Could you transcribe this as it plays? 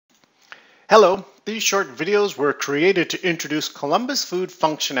Hello, these short videos were created to introduce ColumbusFood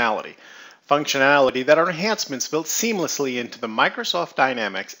functionality that are enhancements built seamlessly into the Microsoft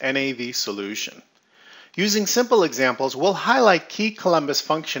Dynamics NAV solution. Using simple examples, we'll highlight key Columbus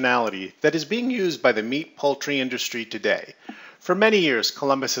functionality that is being used by the meat poultry industry today. For many years,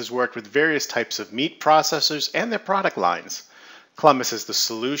 Columbus has worked with various types of meat processors and their product lines. Columbus is the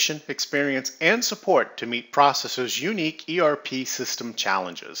solution, experience, and support to meat processors' unique ERP system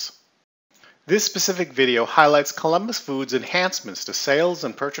challenges. This specific video highlights ColumbusFood's enhancements to sales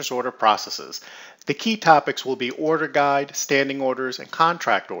and purchase order processes. The key topics will be order guide, standing orders, and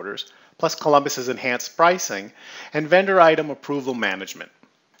contract orders, plus Columbus's enhanced pricing and vendor item approval management.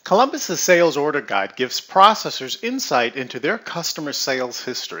 Columbus's sales order guide gives processors insight into their customer sales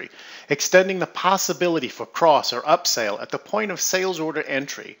history, extending the possibility for cross or upsell at the point of sales order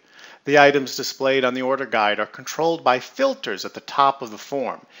entry. The items displayed on the order guide are controlled by filters at the top of the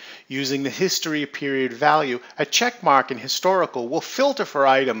form. Using the history period value, a check mark in historical will filter for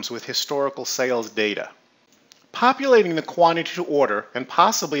items with historical sales data. Populating the quantity to order and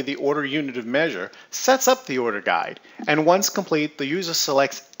possibly the order unit of measure sets up the order guide, and once complete, the user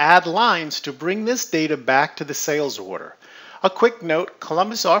selects Add Lines to bring this data back to the sales order. A quick note,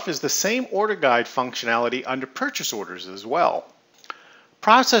 Columbus offers the same order guide functionality under purchase orders as well.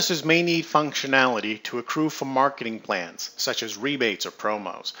 Processors may need functionality to accrue for marketing plans, such as rebates or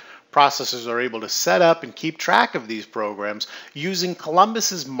promos. Processors are able to set up and keep track of these programs using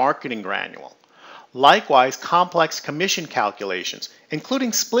Columbus's marketing granule. Likewise, complex commission calculations,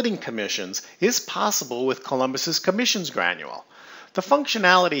 including splitting commissions, is possible with Columbus's commissions granule. The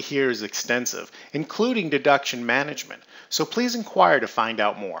functionality here is extensive, including deduction management, so please inquire to find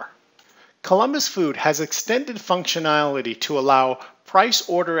out more. ColumbusFood has extended functionality to allow price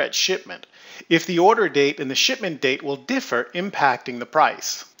order at shipment if the order date and the shipment date will differ, impacting the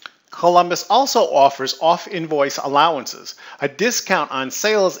price. Columbus also offers off-invoice allowances, a discount on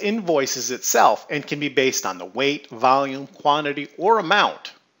sales invoices itself, and can be based on the weight, volume, quantity, or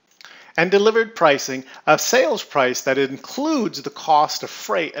amount. And delivered pricing, a sales price that includes the cost of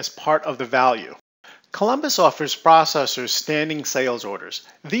freight as part of the value. Columbus offers processors standing sales orders.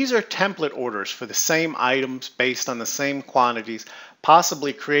 These are template orders for the same items based on the same quantities,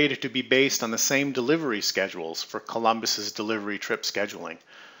 possibly created to be based on the same delivery schedules for Columbus's delivery trip scheduling.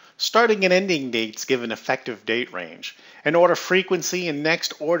 Starting and ending dates give an effective date range, and order frequency and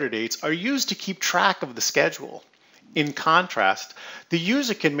next order dates are used to keep track of the schedule. In contrast, the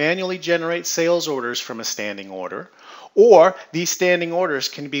user can manually generate sales orders from a standing order, or these standing orders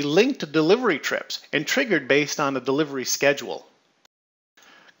can be linked to delivery trips and triggered based on the delivery schedule.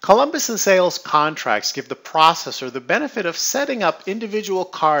 Columbus's sales contracts give the processor the benefit of setting up individual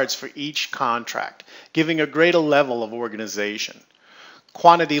cards for each contract, giving a greater level of organization.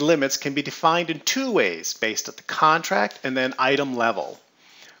 Quantity limits can be defined in two ways, based at the contract and then item level.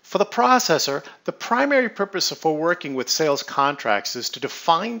 For the processor, the primary purpose for working with sales contracts is to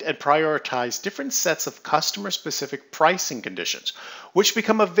define and prioritize different sets of customer-specific pricing conditions, which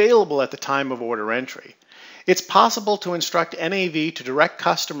become available at the time of order entry. It's possible to instruct NAV to direct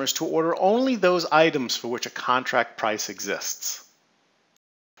customers to order only those items for which a contract price exists.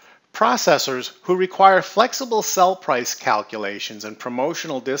 Processors who require flexible sell price calculations and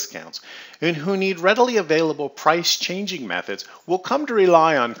promotional discounts, and who need readily available price changing methods, will come to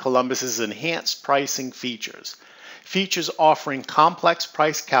rely on Columbus's enhanced pricing features. Features offering complex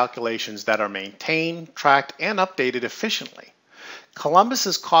price calculations that are maintained, tracked, and updated efficiently.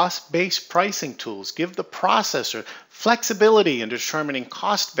 Columbus's cost-based pricing tools give the processor flexibility in determining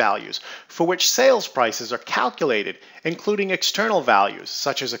cost values for which sales prices are calculated, including external values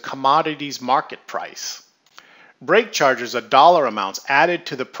such as a commodity's market price. Break charges are dollar amounts added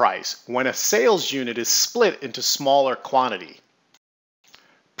to the price when a sales unit is split into smaller quantity.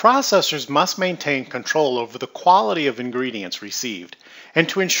 Processors must maintain control over the quality of ingredients received, and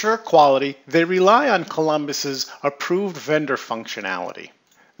to ensure quality, they rely on Columbus's approved vendor functionality.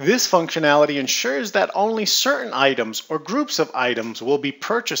 This functionality ensures that only certain items or groups of items will be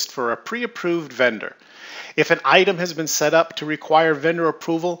purchased for a pre-approved vendor. If an item has been set up to require vendor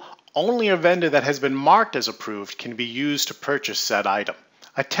approval, only a vendor that has been marked as approved can be used to purchase said item.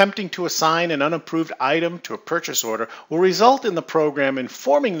 Attempting to assign an unapproved item to a purchase order will result in the program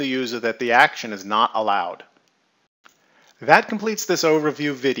informing the user that the action is not allowed. That completes this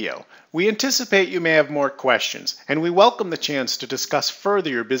overview video. We anticipate you may have more questions, and we welcome the chance to discuss further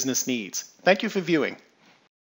your business needs. Thank you for viewing.